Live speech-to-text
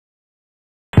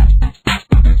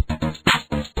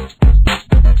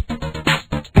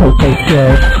Cote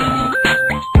chill.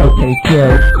 Cote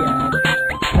chill.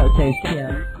 Cote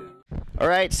chill.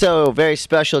 Alright, so very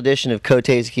special edition of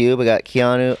Cote's Cube. We got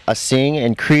Keanu, Asing,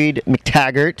 and Creed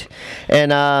McTaggart.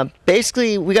 And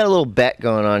basically, we got a little bet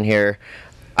going on here.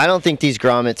 I don't think these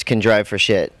grommets can drive for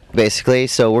shit, basically.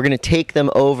 So we're going to take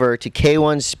them over to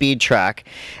K1 Speed Track.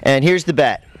 And here's the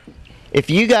bet. If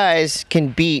you guys can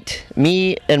beat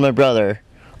me and my brother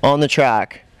on the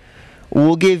track,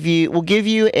 we'll give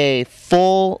you a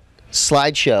full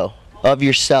slideshow of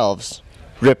yourselves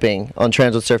ripping on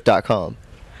transworldsurf.com.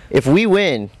 If we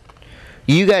win,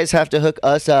 you guys have to hook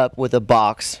us up with a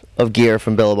box of gear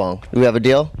from Billabong. Do we have a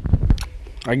deal?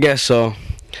 I guess so.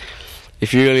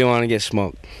 If you really want to get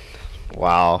smoked.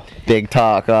 Wow, big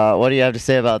talk. What do you have to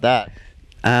say about that?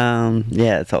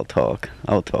 Yeah, it's all talk.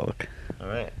 All talk. All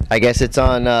right. I guess it's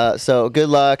on. So good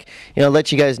luck. You know,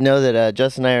 let you guys know that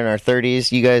Justin and I are in our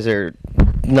 30s. You guys are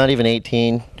not even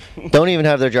 18. Don't even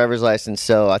have their driver's license.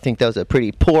 So I think that was a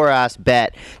pretty poor ass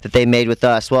bet that they made with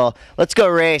us. Well, let's go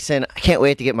race, and I can't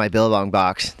wait to get my Billabong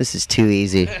box. This is too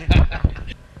easy.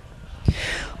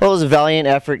 Well, it was a valiant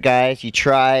effort, guys. You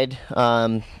tried.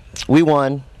 We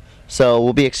won. So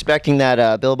we'll be expecting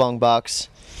that Billabong box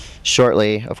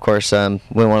shortly. Of course, we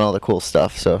want all the cool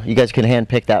stuff, so you guys can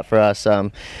handpick that for us.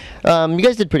 You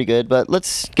guys did pretty good, but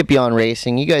let's get beyond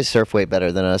racing. You guys surf way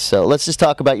better than us, so let's just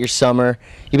talk about your summer.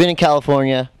 You've been in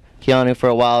California, Keanu, for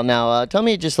a while now. Tell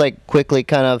me just like quickly,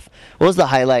 kind of, what was the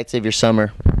highlights of your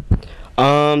summer?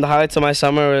 The highlights of my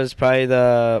summer was probably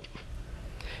the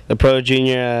Pro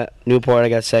Junior at Newport. I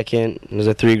got second. It was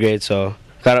a 3 grade, so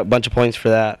got a bunch of points for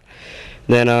that.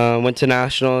 Then went to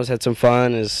nationals, had some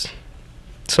fun. Is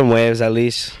some waves at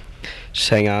least, just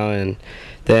hang out. And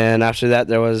then after that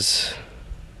there was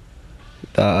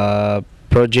the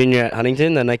Pro Junior at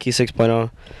Huntington, the Nike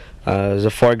 6.0. It was a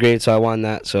 4 grade, so I won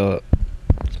that. So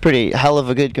it's pretty hell of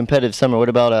a good competitive summer. What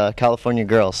about California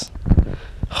girls?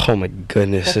 Oh my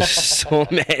goodness, there's so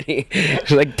many.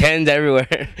 There's like 10s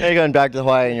everywhere. Now you're going back to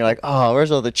Hawaii and you're like, oh, where's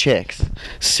all the chicks?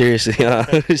 Seriously,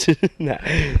 nah.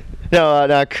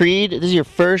 No, Creed, this is your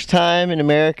first time in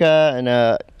America, and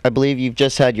I believe you've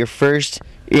just had your first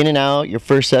in and out, your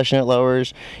first session at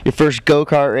Lowers, your first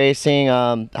go-kart racing.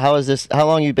 How is this? How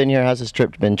long you been here? How's this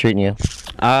trip been treating you?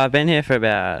 I've been here for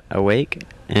about a week,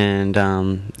 and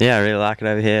yeah, I really like it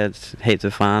over here. It's heaps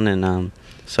of fun, and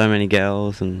so many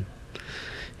girls, and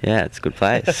yeah, it's a good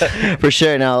place. For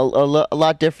sure. Now, a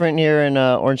lot different here in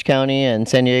Orange County and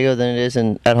San Diego than it is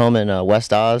at home in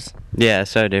West Oz. Yeah,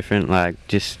 so different. Like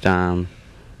just yeah,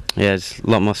 there's a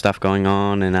lot more stuff going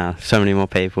on, and so many more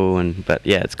people, but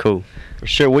yeah, it's cool. For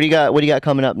sure. What do you got? What do you got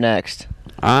coming up next?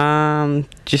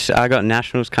 Just I got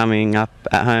nationals coming up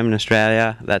at home in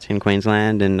Australia. That's in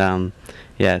Queensland, and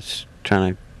yeah, just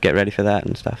trying to get ready for that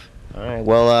and stuff. All right.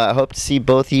 Well, I hope to see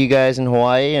both of you guys in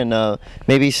Hawaii, and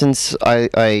maybe since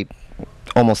I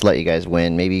almost let you guys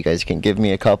win, maybe you guys can give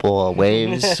me a couple of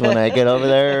waves when I get over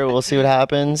there. We'll see what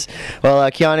happens. Well,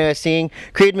 Keanu, Asing,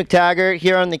 Creed McTaggart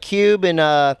here on the Cube, and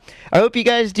I hope you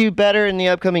guys do better in the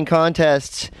upcoming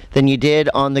contests than you did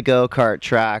on the go-kart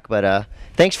track. But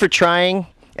thanks for trying,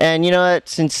 and you know what?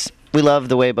 Since we love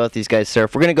the way both these guys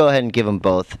surf, we're gonna go ahead and give them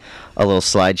both a little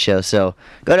slideshow. So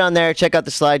go down there, check out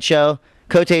the slideshow.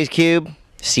 Cote's Cube.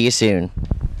 See you soon.